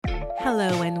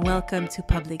Hello and welcome to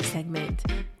Public Segment.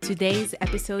 Today's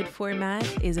episode format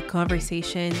is a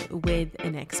conversation with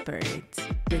an expert.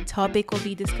 The topic we'll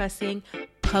be discussing,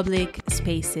 public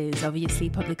spaces, obviously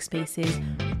public spaces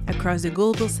across the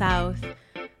global south,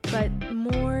 but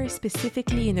more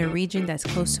specifically in a region that's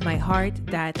close to my heart,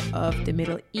 that of the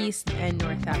Middle East and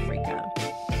North Africa.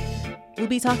 We'll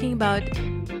be talking about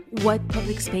what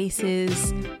public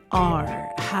spaces are,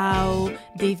 how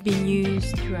they've been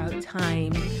used throughout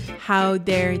time, how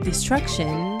their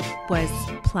destruction was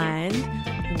planned,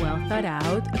 well thought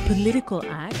out, a political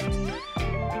act,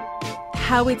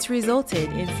 how it's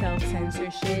resulted in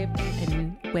self-censorship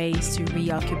and ways to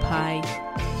reoccupy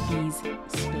these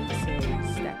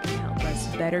spaces that can help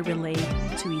us better relate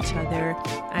to each other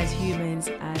as humans,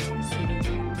 as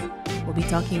citizens. We'll be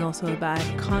talking also about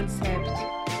a concept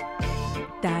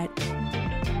that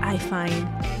I find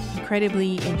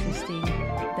incredibly interesting,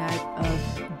 that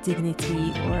of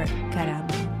dignity or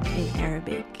karama in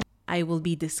Arabic. I will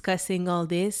be discussing all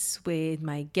this with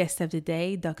my guest of the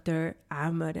day, Dr.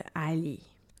 Amro Ali.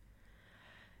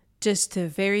 Just a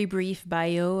very brief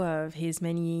bio of his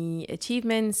many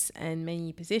achievements and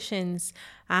many positions.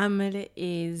 Amr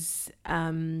is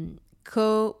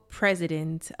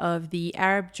co-president of the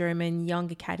Arab-German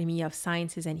Young Academy of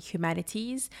Sciences and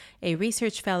Humanities, a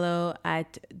research fellow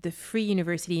at the Free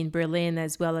University in Berlin,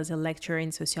 as well as a lecturer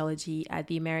in sociology at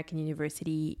the American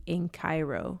University in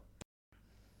Cairo.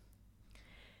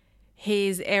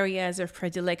 His areas of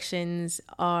predilections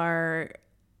are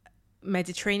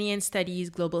Mediterranean studies,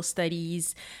 global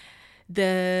studies,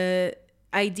 the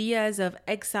ideas of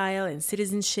exile and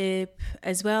citizenship,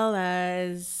 as well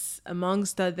as,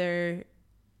 amongst other,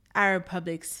 Arab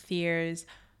public spheres,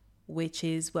 which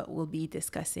is what we'll be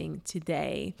discussing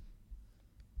today.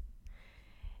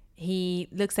 He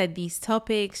looks at these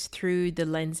topics through the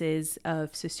lenses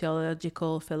of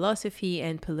sociological philosophy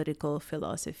and political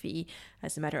philosophy.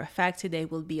 As a matter of fact, today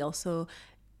we'll be also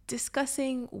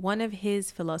discussing one of his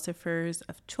philosophers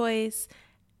of choice,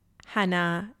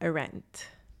 Hannah Arendt.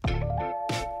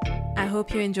 I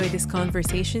hope you enjoyed this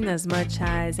conversation as much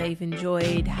as I've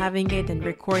enjoyed having it and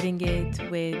recording it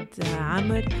with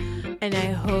Amr, and I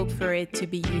hope for it to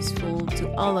be useful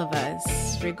to all of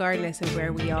us, regardless of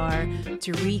where we are,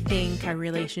 to rethink our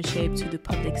relationship to the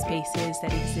public spaces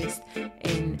that exist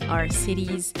in our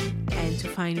cities and to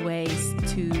find ways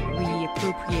to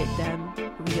reappropriate them,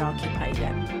 reoccupy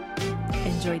them.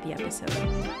 Enjoy the episode.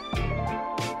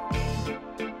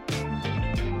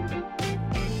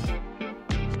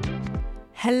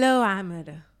 Hello,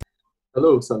 Amr.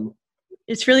 Hello, Salma.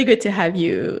 It's really good to have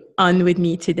you on with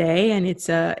me today, and it's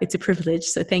a privilege.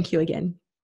 So thank you again.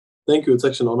 Thank you. It's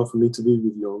actually an honor for me to be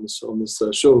with you on this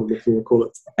show, if you call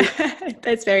it.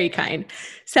 That's very kind.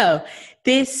 So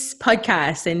this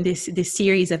podcast and this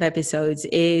series of episodes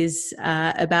is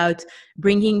about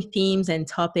bringing themes and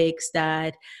topics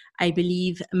that I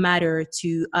believe matter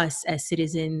to us as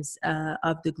citizens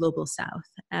of the global south.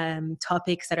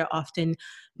 Topics that are often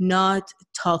not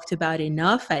talked about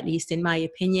enough, at least in my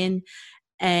opinion.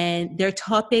 And they're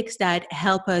topics that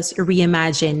help us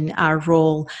reimagine our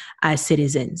role as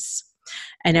citizens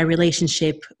and our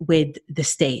relationship with the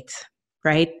state,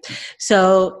 right?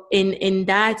 So in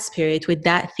that spirit, with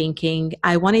that thinking,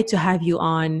 I wanted to have you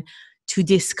on to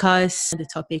discuss the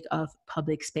topic of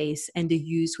public space and the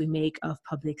use we make of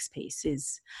public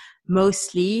spaces,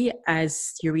 mostly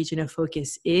as your region of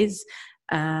focus is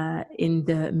in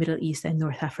the Middle East and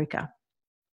North Africa.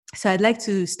 So I'd like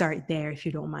to start there, if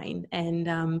you don't mind.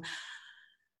 And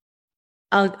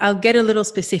I'll get a little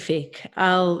specific.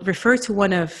 I'll refer to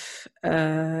one of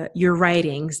your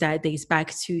writings that dates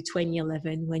back to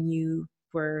 2011 when you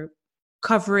were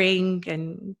covering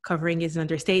is an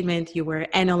understatement. You were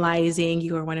analyzing,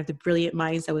 you were one of the brilliant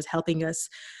minds that was helping us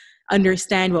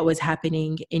understand what was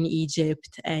happening in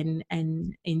Egypt and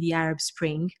in the Arab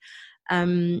Spring.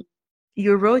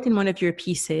 You wrote in one of your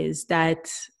pieces that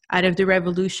out of the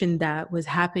revolution that was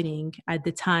happening at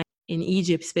the time in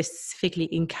Egypt, specifically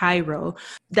in Cairo,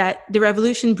 that the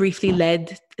revolution briefly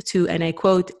led to, and I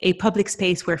quote, a public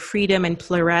space where freedom and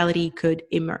plurality could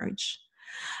emerge.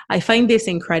 I find this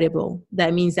incredible.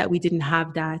 That means that we didn't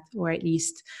have that, or at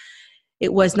least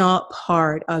it was not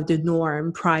part of the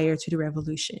norm prior to the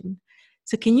revolution.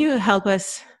 So can you help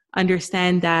us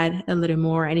understand that a little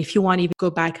more? And if you want to even go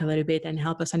back a little bit and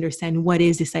help us understand what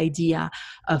is this idea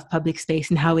of public space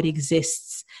and how it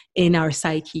exists in our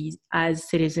psyche as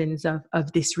citizens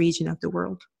of this region of the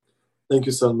world. Thank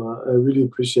you, Salma. I really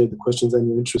appreciate the questions and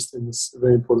your interest in this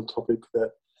very important topic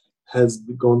that has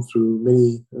gone through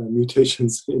many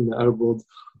mutations in the Arab world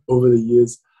over the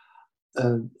years.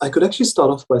 I could actually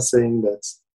start off by saying that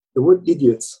the word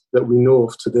idiot that we know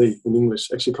of today in English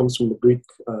actually comes from the Greek,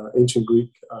 ancient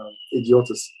Greek,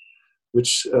 idiotus,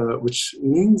 which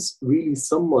means really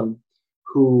someone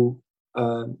who,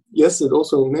 yes, it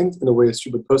also meant in a way a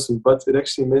stupid person, but it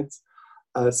actually meant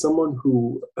someone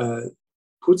who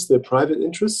puts their private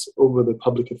interests over the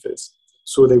public affairs.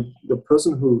 So the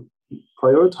person who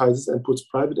prioritizes and puts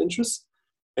private interests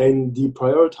and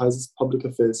deprioritizes public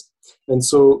affairs. And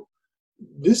so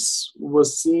this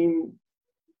was seen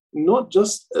not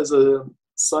just as a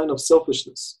sign of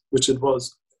selfishness, which it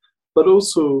was, but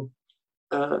also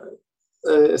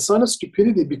a sign of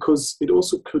stupidity, because it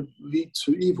also could lead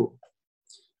to evil.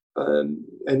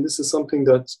 And this is something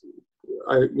that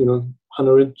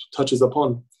Hannah Arendt touches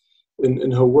upon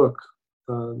in her work.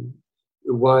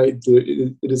 Why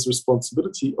it is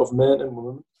responsibility of man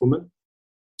and woman,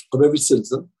 of every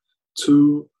citizen,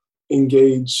 to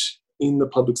engage in the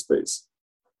public space.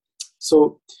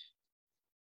 So,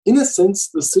 in a sense,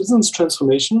 the citizen's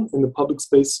transformation in the public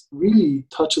space really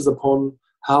touches upon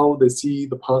how they see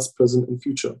the past, present, and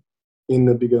future in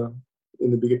the bigger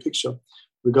picture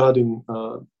regarding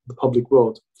the public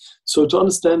world. So, to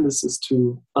understand this is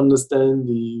to understand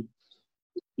the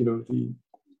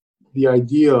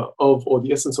idea of, or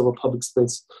the essence of, a public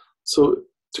space. So,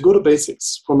 to go to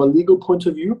basics, from a legal point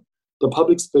of view, the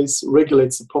public space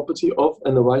regulates the property of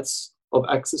and the rights of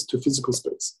access to physical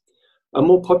space. A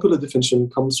more popular definition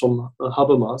comes from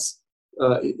Habermas,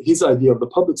 his idea of the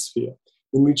public sphere,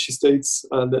 in which he states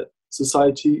that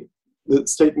the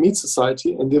state meets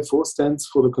society and therefore stands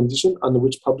for the condition under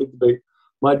which public debate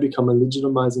might become a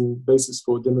legitimizing basis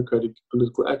for democratic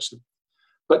political action.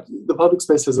 But the public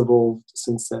space has evolved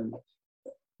since then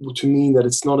to mean that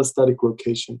it's not a static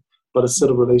location, but a set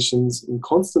of relations in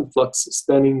constant flux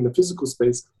spanning the physical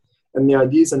space, and the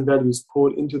ideas and values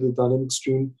poured into the dynamic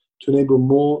stream to enable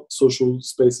more social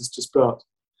spaces to sprout.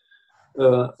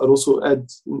 I'd also add,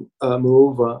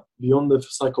 moreover, beyond the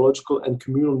psychological and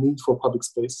communal need for public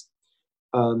space,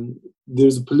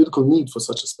 there's a political need for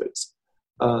such a space.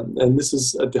 And this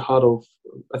is at the heart of,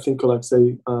 I think, like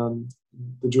say,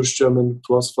 the Jewish-German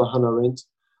philosopher Hannah Arendt,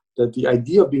 that the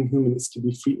idea of being human is to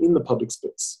be free in the public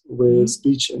space, where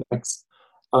speech and acts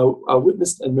are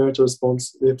witnessed and merit a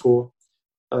response, therefore,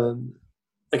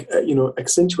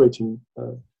 accentuating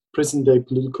present-day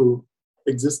political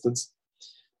existence.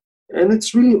 And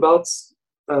it's really about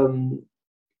the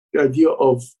idea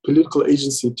of political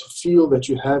agency, to feel that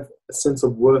you have a sense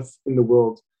of worth in the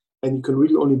world, and you can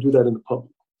really only do that in the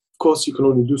public. Of course, you can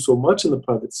only do so much in the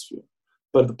private sphere,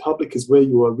 but the public is where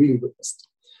you are really witnessed.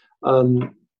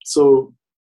 So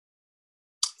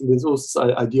there's also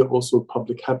this idea of also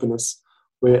public happiness,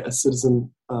 where a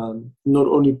citizen not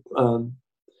only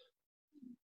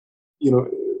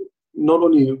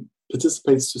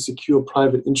participates to secure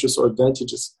private interests or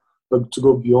advantages, but to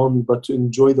go beyond, but to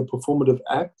enjoy the performative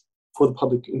act for the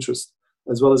public interest,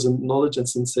 as well as in knowledge and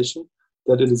sensation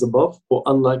that it is above or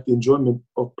unlike the enjoyment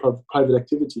of private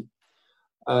activity.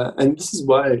 And this is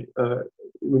why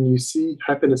when you see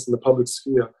happiness in the public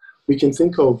sphere, we can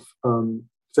think of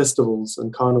festivals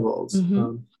and carnivals.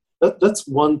 Mm-hmm. That's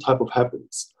one type of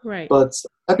happiness. Right. But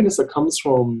happiness that comes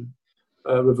from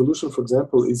revolution, for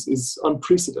example, is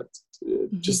unprecedented,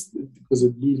 just because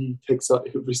it really takes out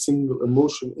every single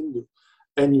emotion in you,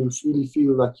 and you really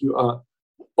feel like you are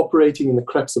operating in the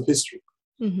cracks of history,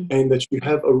 and that you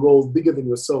have a role bigger than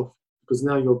yourself, because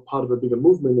now you're part of a bigger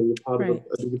movement, and you're part of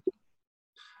a bigger.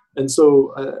 And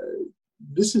so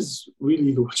this is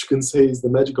really what you can say is the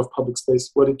magic of public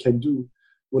space, what it can do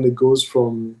when it goes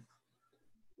from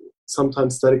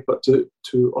sometimes static, but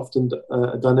to often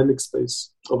a dynamic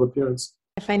space of appearance.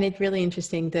 I find it really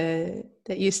interesting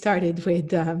that you started with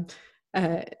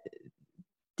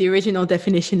the original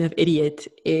definition of idiot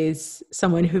is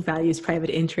someone who values private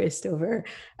interest over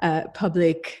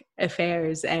public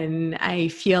affairs. And I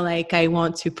feel like I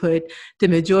want to put the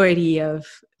majority of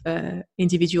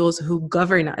individuals who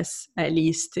govern us, at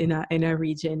least in our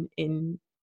region, in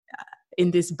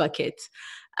this bucket,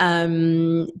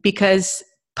 because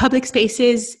public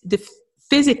spaces, the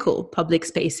physical public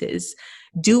spaces,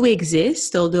 do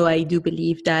exist, although I do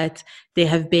believe that they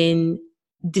have been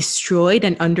destroyed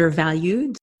and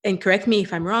undervalued. And correct me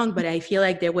if I'm wrong, but I feel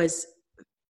like there was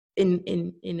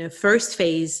in a first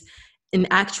phase an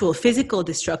actual physical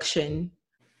destruction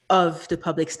of the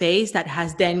public space that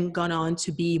has then gone on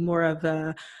to be more of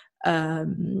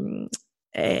an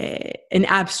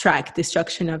abstract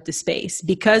destruction of the space.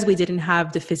 Because we didn't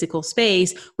have the physical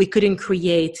space, we couldn't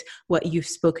create what you've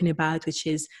spoken about, which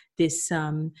is this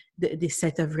this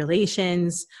set of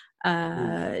relations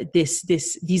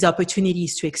these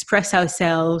opportunities to express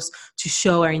ourselves, to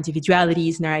show our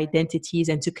individualities and our identities,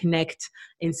 and to connect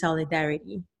in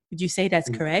solidarity. Would you say that's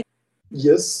correct?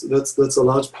 Yes, that's a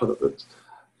large part of it.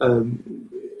 Um,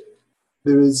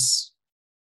 there is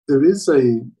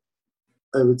a,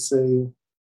 I would say,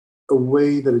 a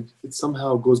way that it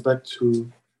somehow goes back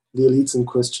to the elites in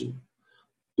question,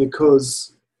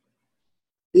 because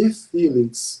if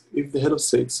the head of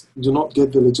states do not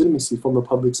get the legitimacy from the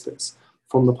public space,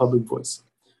 from the public voice,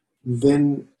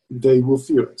 then they will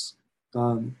fear it.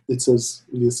 It's as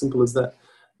simple as that.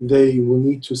 They will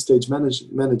need to stage manage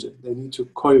it. They need to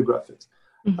choreograph it.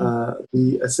 Mm-hmm.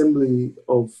 The assembly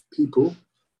of people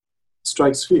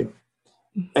strikes fear.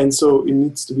 And so it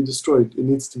needs to be destroyed. It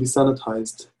needs to be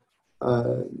sanitized.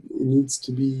 It needs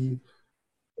to be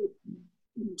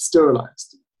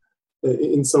sterilized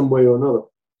in some way or another.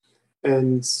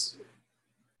 And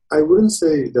I wouldn't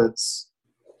say that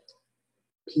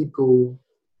people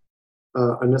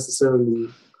are necessarily,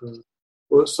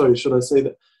 should I say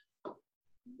that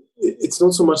it's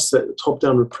not so much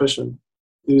top-down repression.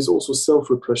 There is also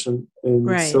self-repression and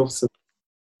Right. self-censor.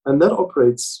 And that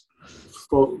operates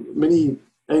from many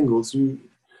angles. You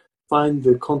find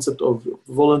the concept of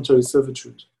voluntary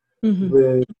servitude, Mm-hmm.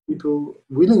 where people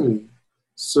willingly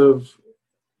serve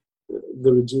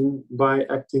the regime by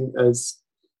acting as,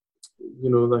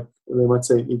 like they might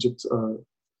say in Egypt,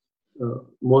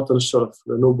 Muwatan al-Sharaf,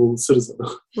 the noble citizen,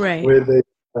 Right. where they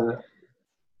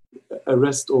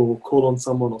arrest or call on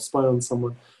someone or spy on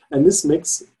someone. And this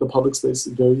makes the public space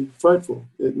very frightful.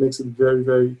 It makes it very,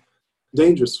 very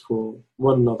dangerous for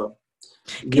one another.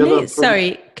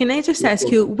 Can I just ask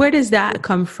you, where does that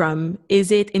come from?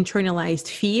 Is it internalized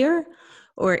fear,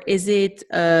 or is it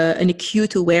an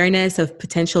acute awareness of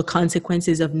potential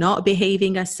consequences of not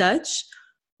behaving as such?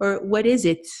 Or what is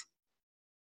it?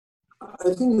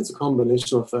 I think it's a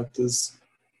combination of factors.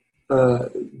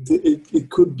 It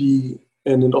could be,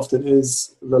 and it often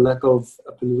is, the lack of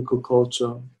a political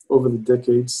culture over the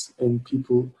decades, and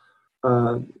people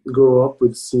grow up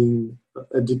with seeing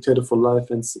a dictator for life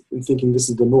and thinking this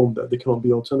is the norm, that there cannot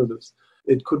be alternatives.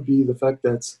 It could be the fact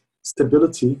that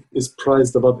stability is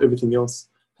prized above everything else,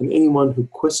 and anyone who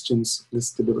questions this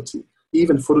stability,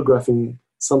 even photographing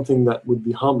something that would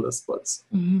be harmless, but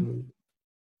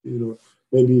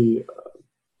maybe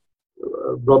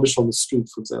rubbish on the street,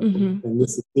 for example, and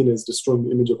this is seen as destroying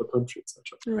the image of a country,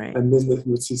 etc. Right. And then you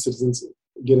would see citizens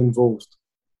get involved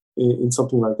in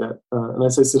something like that. And I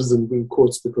say citizens in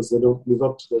quotes because they don't live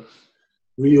up to the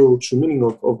real true meaning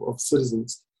of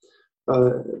citizens.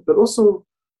 But also,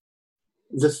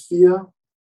 the fear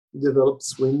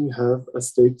develops when you have a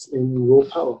state in raw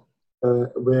power,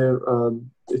 where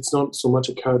it's not so much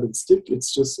a carrot and stick.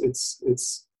 It's just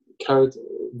it's carrot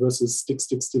versus stick.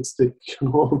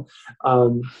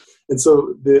 And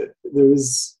so there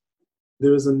is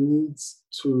a need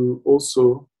to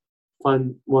also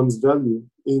find one's value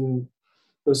in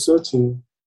asserting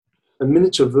a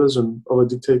miniature version of a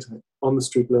dictator on the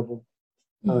street level.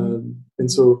 And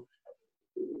so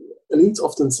elites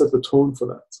often set the tone for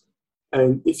that.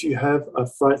 And if you have a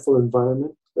frightful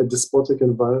environment, a despotic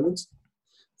environment,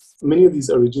 many of these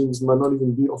regimes might not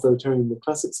even be authoritarian in the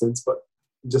classic sense, but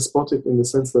despotic in the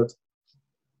sense that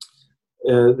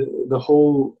the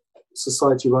whole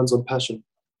society runs on passion.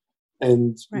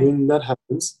 And when that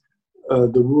happens,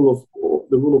 the rule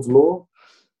of law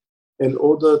and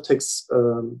order takes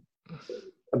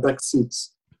a back seat.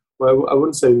 Well, I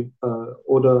wouldn't say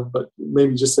order, but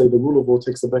maybe just say the rule of law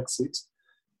takes a back seat,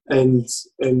 and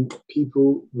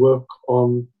people work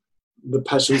on the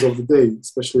passions of the day,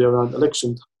 especially around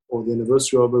election time, or the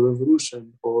anniversary of a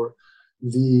revolution, or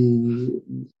the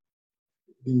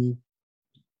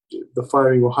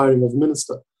firing or hiring of a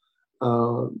minister.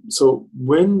 So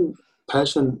when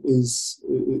passion is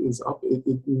up,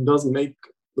 it does make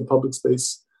the public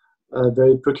space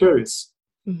very precarious,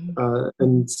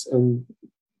 and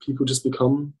people just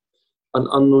become an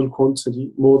unknown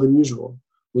quantity more than usual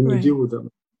when you deal with them.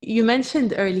 You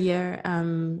mentioned earlier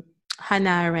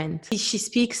Hannah Arendt. She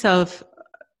speaks of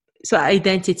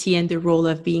identity and the role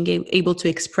of being able to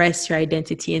express your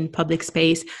identity in public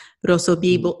space, but also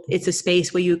it's a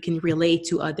space where you can relate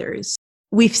to others.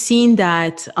 We've seen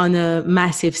that on a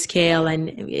massive scale and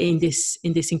in this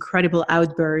incredible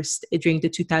outburst during the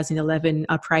 2011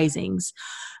 uprisings.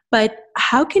 But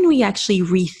how can we actually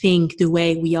rethink the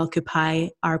way we occupy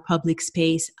our public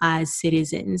space as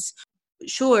citizens?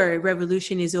 Sure,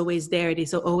 revolution is always there. It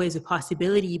is always a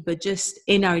possibility, but just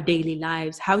in our daily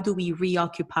lives, how do we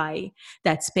reoccupy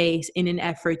that space in an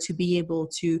effort to be able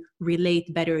to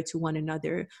relate better to one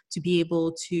another, to be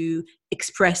able to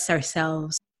express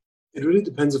ourselves? It really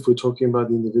depends if we're talking about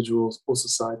the individual or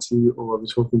society, or are we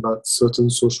talking about certain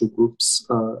social groups.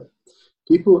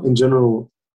 People in general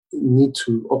need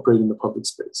to operate in the public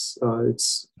space.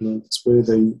 It's where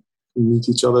they meet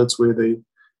each other. It's where they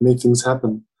make things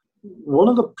happen. One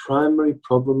of the primary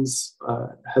problems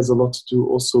has a lot to do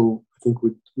also, I think,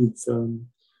 with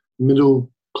middle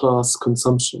class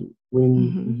consumption.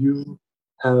 When you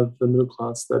have a middle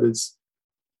class that is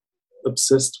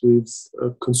obsessed with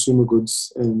consumer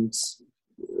goods and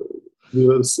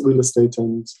real estate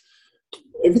and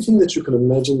everything that you can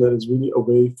imagine that is really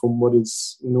away from what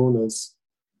is known as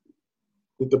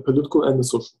the political and the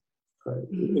social,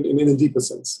 in a deeper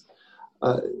sense.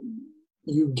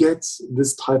 You get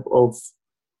this type of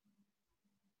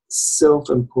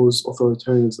self-imposed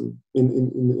authoritarianism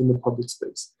in the public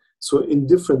space. So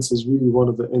indifference is really one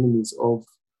of the enemies of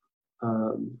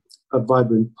a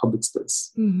vibrant public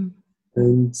space.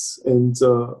 And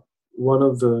one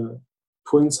of the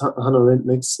points Hannah Arendt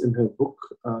makes in her book,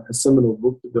 her seminal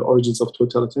book, The Origins of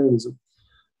Totalitarianism,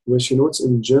 where she notes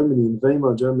in Germany, in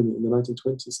Weimar, Germany, in the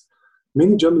 1920s,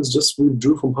 many Germans just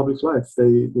withdrew from public life.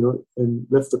 They, and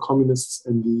left the communists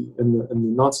and the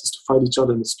Nazis to fight each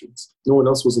other in the streets. No one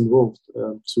else was involved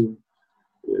to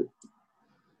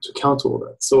counter all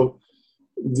that. So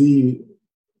the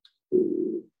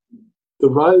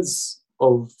rise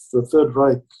of the Third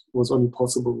Reich was only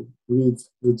possible with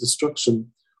the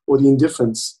destruction or the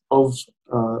indifference of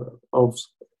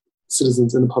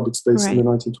citizens in the public space in the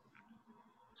 1920s.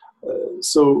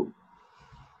 So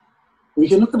we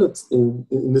can look at it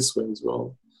in this way as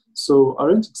well. So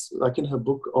Arendt, like in her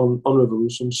book on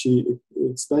revolution, she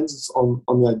expands on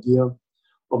the idea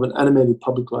of an animated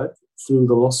public life through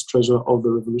the lost treasure of the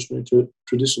revolutionary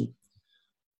tradition.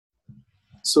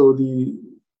 So the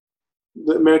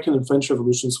American and French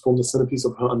revolutions formed the centerpiece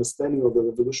of her understanding of the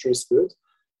revolutionary spirit,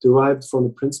 derived from the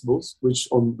principles which,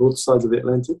 on both sides of the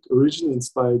Atlantic, originally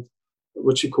inspired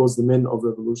what she calls the men of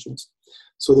revolutions.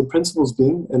 So the principles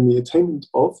being, and the attainment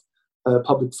of,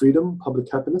 public freedom,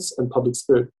 public happiness, and public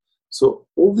spirit. So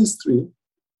all these three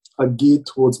are geared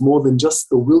towards more than just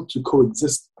the will to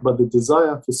coexist, but the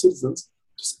desire for citizens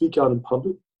to speak out in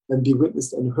public and be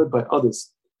witnessed and heard by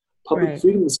others. Public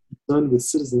freedom is concerned with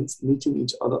citizens meeting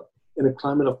each other in a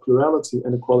climate of plurality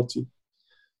and equality.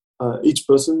 Each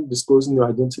person disclosing their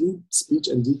identity, speech,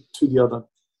 and deed to the other.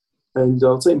 And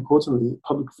I'll say importantly,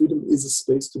 public freedom is a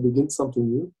space to begin something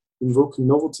new, invoking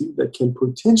novelty that can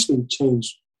potentially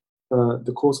change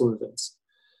the course of events.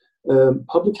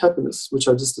 Public happiness, which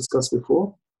I just discussed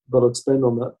before, but I'll expand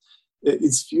on that,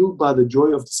 is fueled by the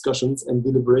joy of discussions and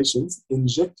deliberations,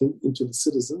 injecting into the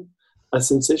citizen a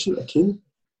sensation akin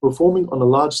performing on a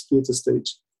large theatre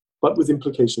stage, but with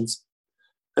implications,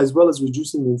 as well as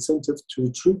reducing the incentive to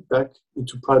retreat back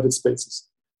into private spaces.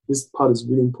 This part is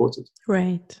really important.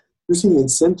 Right. Reducing the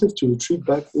incentive to retreat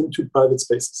back into private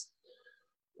spaces.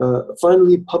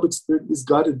 Finally, public spirit is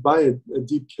guided by a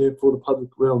deep care for the public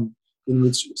realm, in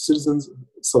which citizens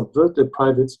subvert their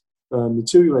private,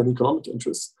 material and economic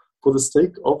interests for the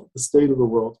sake of the state of the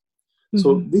world.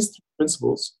 So these three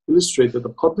principles illustrate that the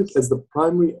public as the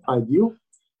primary ideal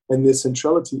and their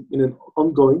centrality in an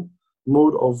ongoing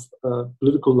mode of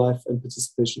political life and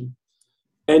participation.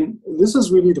 And this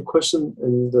is really the question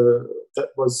that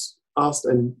was asked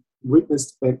and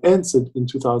witnessed and answered in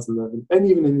 2011, and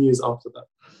even in years after that.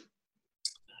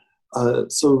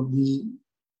 So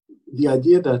the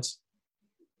idea that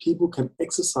people can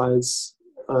exercise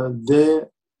their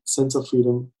sense of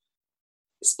freedom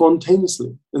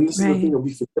spontaneously, and this is the thing that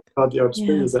we forget about the Arab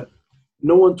Spring, is that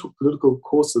no one took political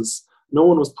courses, no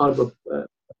one was part of a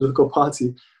political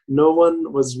party, no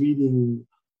one was reading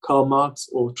Karl Marx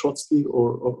or Trotsky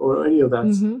or any of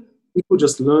that. People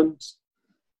just learned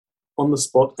on the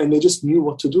spot, and they just knew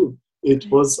what to do. It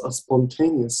was a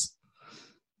spontaneous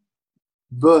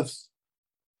birth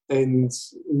and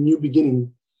new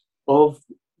beginning of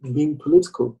being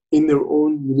political in their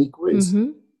own unique ways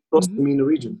across the MENA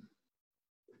region.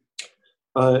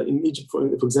 In Egypt, for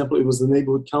example, it was the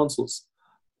neighborhood councils,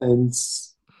 and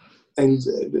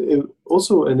it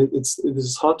also, and it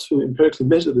is hard to empirically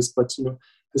measure this, but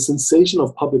the sensation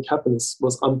of public happiness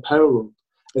was unparalleled,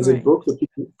 as it broke the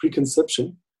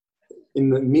preconception in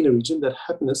the MENA region that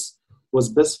happiness was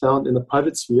best found in the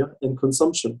private sphere and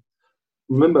consumption.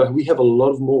 Remember, we have a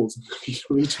lot of malls in the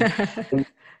MENA region,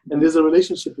 and there's a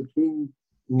relationship between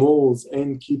malls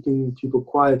and keeping people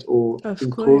quiet or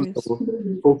enclosed or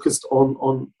focused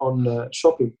on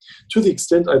shopping. To the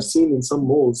extent I've seen in some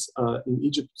malls in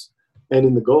Egypt and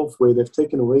in the Gulf, where they've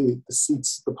taken away the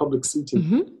seats, the public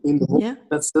seating in the mall.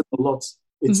 That says a lot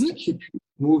It's to keep you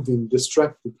moving,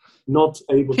 distracted, not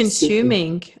able to sit.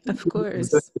 Consuming, of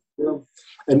course. Exactly, yeah.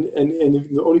 And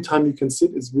the only time you can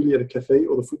sit is really at a cafe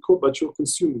or the food court, but you're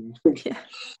consuming. Yeah.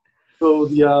 So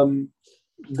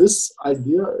this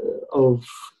idea of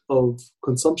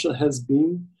consumption has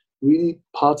been really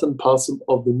part and parcel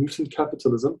of the mutant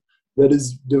capitalism that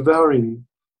is devouring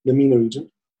the MENA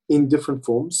region in different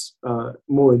forms,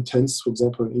 more intense, for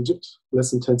example, in Egypt,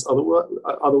 less intense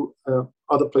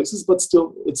other places, but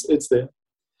still it's there.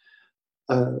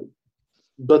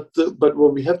 But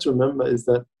what we have to remember is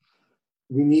that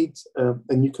we need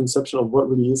a new conception of what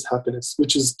really is happiness,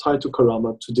 which is tied to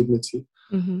karama, to dignity.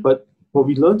 Mm-hmm. But what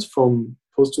we learned from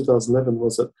post-2011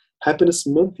 was that happiness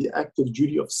meant the active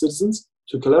duty of citizens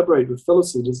to collaborate with fellow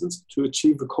citizens to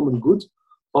achieve the common good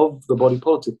of the body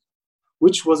politic,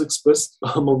 which was expressed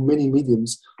among many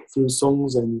mediums through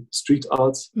songs and street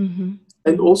arts. Mm-hmm.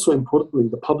 And also, importantly,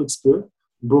 the public sphere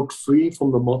broke free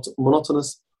from the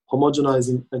monotonous,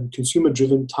 homogenizing, and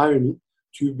consumer-driven tyranny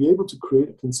to be able to create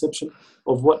a conception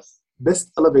of what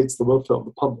best elevates the welfare of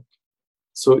the public.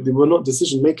 So they were not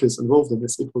decision makers involved in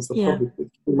this, it was the public that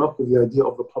came up with the idea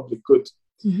of the public good.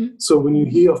 Mm-hmm. So when you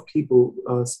hear of people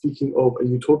speaking of a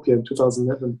utopia in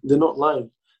 2011, they're not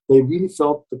lying. They really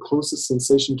felt the closest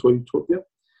sensation to a utopia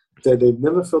that they've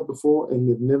never felt before and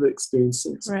they've never experienced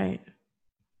since. Right.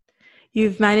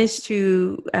 You've managed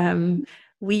to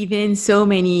weave in so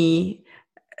many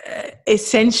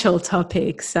essential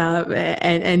topics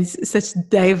and such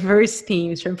diverse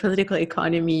themes, from political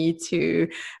economy to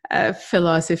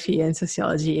philosophy and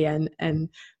sociology and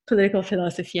political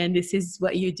philosophy. And this is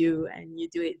what you do, and you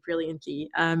do it brilliantly.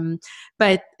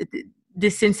 But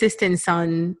this insistence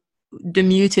on the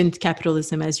mutant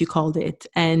capitalism, as you called it,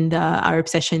 and our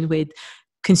obsession with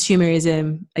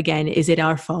consumerism, again, is it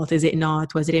our fault? Is it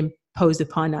not? Was it imposed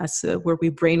upon us? Were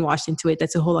we brainwashed into it?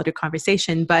 That's a whole other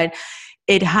conversation. But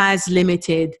it has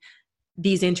limited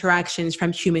these interactions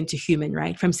from human to human,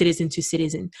 right? From citizen to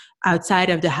citizen. Outside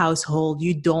of the household,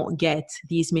 you don't get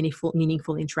these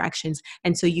meaningful interactions.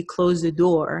 And so you close the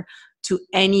door to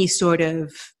any sort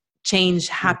of change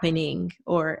happening,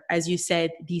 or, as you said,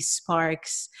 these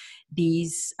sparks,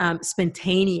 these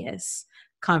spontaneous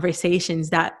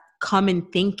conversations, that common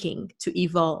thinking to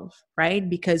evolve, right?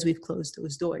 Because we've closed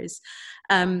those doors.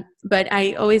 But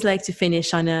I always like to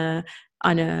finish on a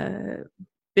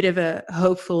bit of a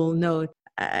hopeful note.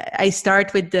 I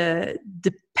start with the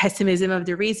pessimism of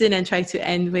the reason and try to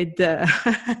end with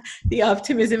the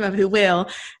optimism of the will.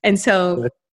 And so,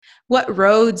 what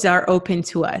roads are open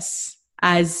to us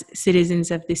as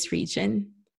citizens of this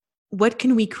region? What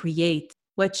can we create?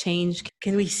 What change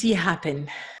can we see happen?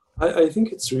 I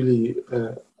think it's really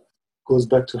goes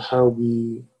back to how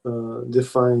we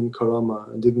define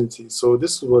karama and dignity. So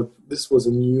this was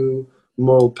a new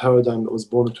moral paradigm that was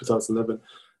born in 2011.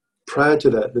 Prior to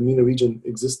that, the MENA region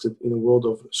existed in a world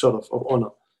of sharaf, of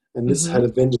honor, and this had a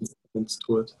vengeance element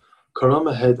to it.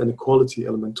 Karama had an equality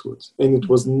element to it, and it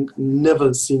was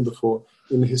never seen before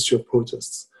in the history of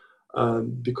protests,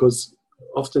 because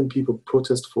often people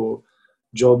protest for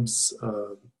jobs,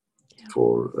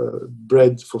 for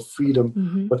bread, for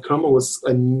freedom, but karama was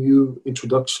a new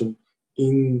introduction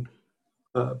in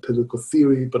political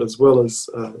theory, but as well as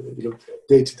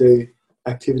day-to-day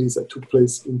activities that took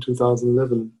place in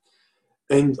 2011.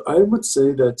 And I would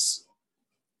say that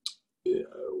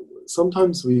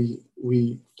sometimes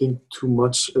we think too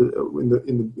much in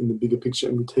the bigger picture,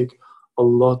 and we take a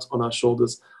lot on our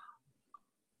shoulders.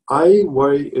 I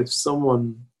worry if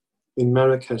someone in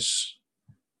Marrakesh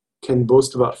can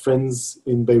boast about friends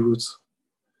in Beirut,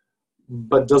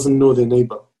 but doesn't know their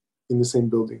neighbor in the same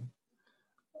building.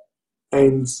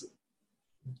 And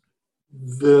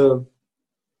the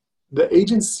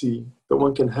agency that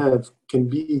one can have can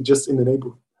be just in the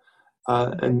neighborhood,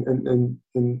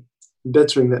 and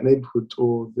bettering that neighborhood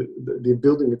or the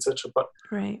building, etc. But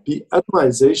the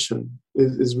atomization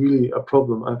is really a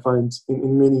problem I find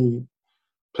in many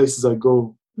places I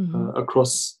go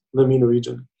across the MENA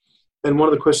region. And one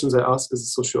of the questions I ask as a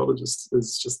sociologist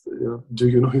is just, do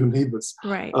you know your neighbors?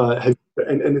 Right.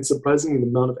 And it's surprising the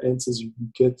amount of answers you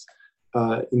get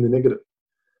in the negative.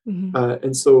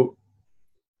 And so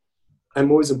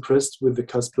I'm always impressed with the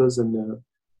Kasbahs and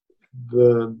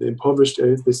the impoverished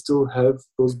areas. They still have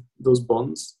those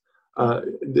bonds.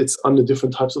 It's under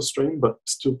different types of strain, but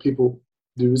still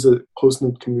there is a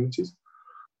close-knit communities.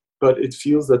 But it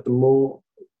feels that the more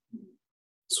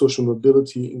social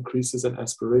mobility increases and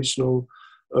aspirational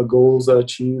goals are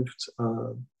achieved,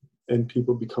 and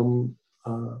people become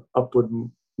upward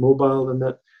mobile, and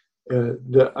that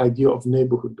the idea of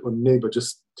neighborhood or neighbor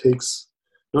just takes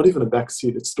not even a back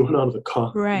seat. It's thrown out of the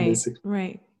car, Right. basically.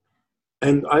 Right.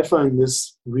 And I find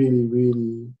this really,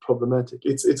 really problematic.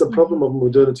 It's a problem of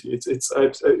modernity. And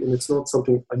it's not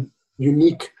something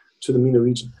unique to the MENA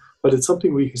region, but it's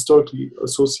something we historically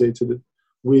associated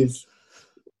with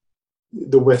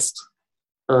the West.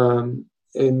 And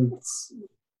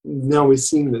now we're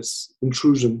seeing this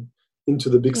intrusion into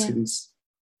the big cities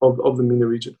of the MENA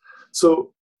region.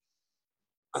 So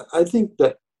I think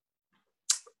that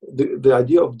the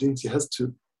idea of Dinti has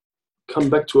to come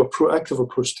back to a proactive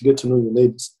approach to get to know your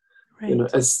neighbors. Right. You know,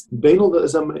 as banal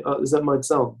as that might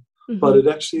sound, but it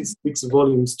actually speaks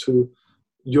volumes to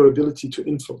your ability to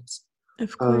influence.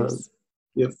 Of course.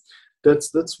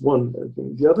 That's one.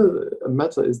 The other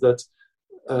matter is that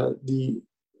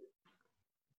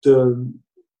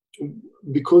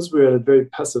because we're at very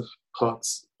passive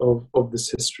parts of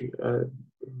this history,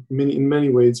 in many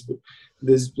ways,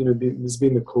 there's been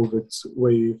the COVID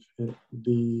wave,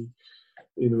 the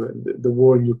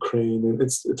war in Ukraine, and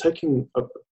it's taking a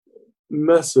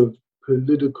massive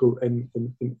political and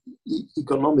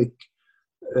economic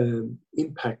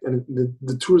impact, and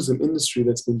the tourism industry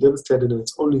that's been devastated, and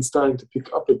it's only starting to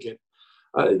pick up again.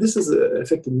 This has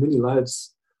affected many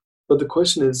lives, but the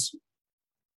question is,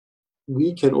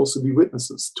 we can also be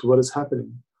witnesses to what is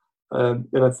happening,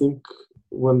 and I think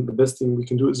the best thing we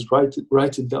can do is write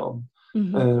it down.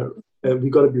 We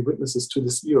got to be witnesses to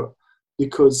this era,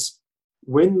 because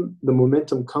when the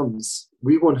momentum comes,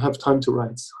 we won't have time to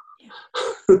write.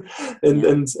 and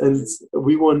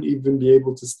we won't even be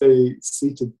able to stay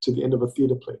seated to the end of a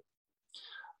theater play.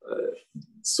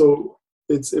 So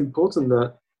it's important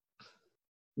that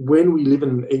when we live in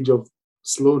an age of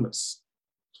slowness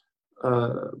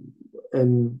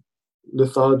and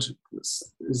lethargicness,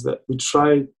 is that we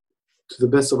try to the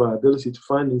best of our ability to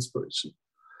find inspiration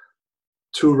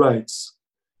to write,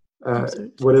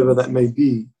 whatever that may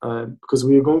be, because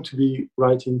we are going to be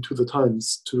writing to the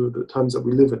times that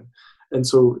we live in. And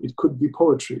so it could be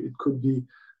poetry, it could be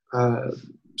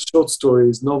short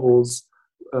stories, novels,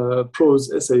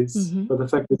 prose, essays. But the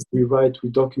fact is, we write, we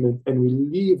document, and we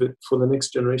leave it for the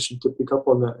next generation to pick up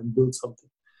on that and build something.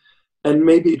 And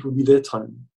maybe it will be their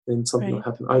time and something will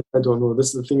happen. I don't know. This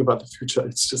is the thing about the future.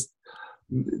 It's just,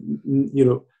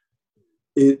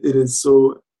 it is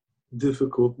so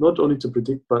difficult, not only to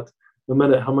predict, but no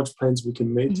matter how much plans we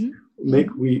can make,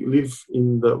 we live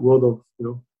in the world of,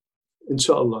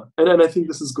 inshallah. And I think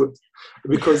this is good,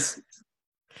 because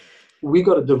we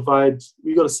got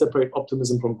to separate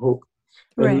optimism from hope.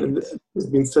 And it's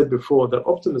been said before that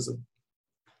optimism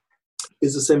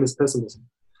is the same as pessimism,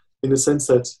 in the sense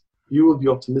that you will be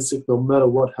optimistic no matter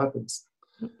what happens.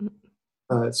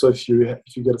 So if you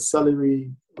get a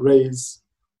salary raise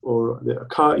or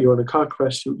you're in a car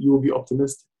crash, you will be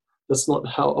optimistic. That's not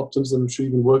how optimism should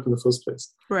even work in the first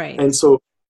place. Right. And so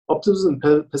optimism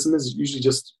and pessimism is usually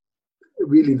just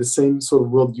really the same sort of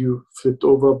worldview flipped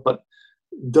over, but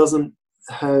doesn't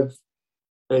have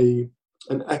an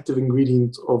active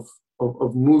ingredient of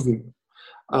moving.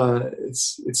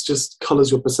 It's just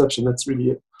colors your perception. That's really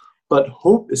it. But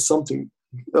hope is something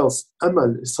else.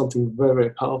 Amal is something very, very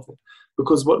powerful,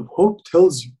 because what hope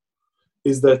tells you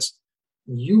is that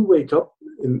you wake up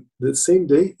in the same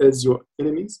day as your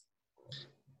enemies,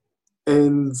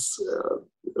 and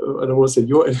I don't want to say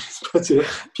your enemies, but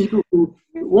people who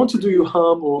want to do you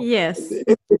harm, or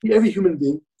every human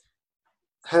being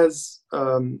has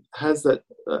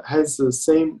the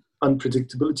same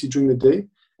unpredictability during the day,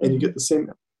 and you get the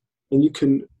same, and you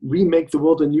can remake the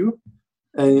world anew,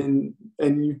 and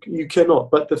you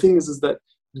cannot. But the thing is that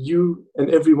you and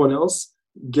everyone else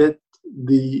get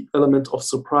the element of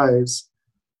surprise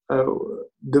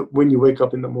when you wake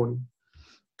up in the morning.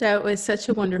 That was such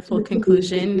a wonderful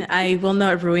conclusion. I will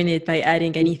not ruin it by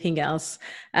adding anything else.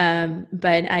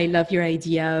 But I love your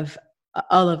idea of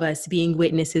all of us being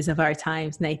witnesses of our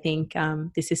times. And I think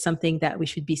this is something that we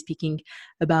should be speaking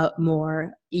about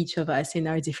more, each of us in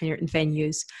our different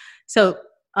venues. So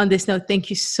on this note, thank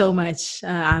you so much,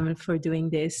 Amr, for doing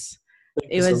this.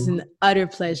 It was an utter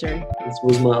pleasure. This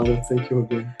was my honor. Thank you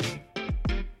again.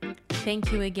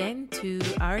 Thank you again to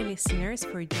our listeners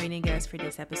for joining us for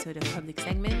this episode of Public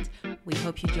Segment. We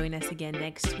hope you join us again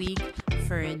next week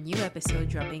for a new episode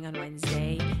dropping on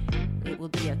Wednesday. It will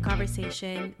be a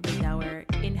conversation with our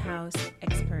in-house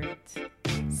expert.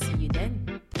 See you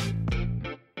then.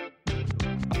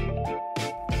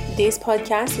 This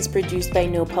podcast is produced by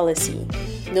No Policy.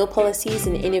 No Policy is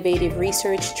an innovative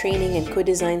research, training, and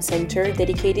co-design center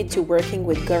dedicated to working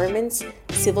with governments,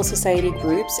 civil society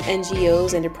groups,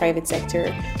 NGOs, and the private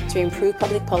sector to improve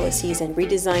public policies and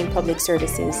redesign public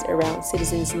services around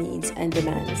citizens' needs and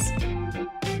demands.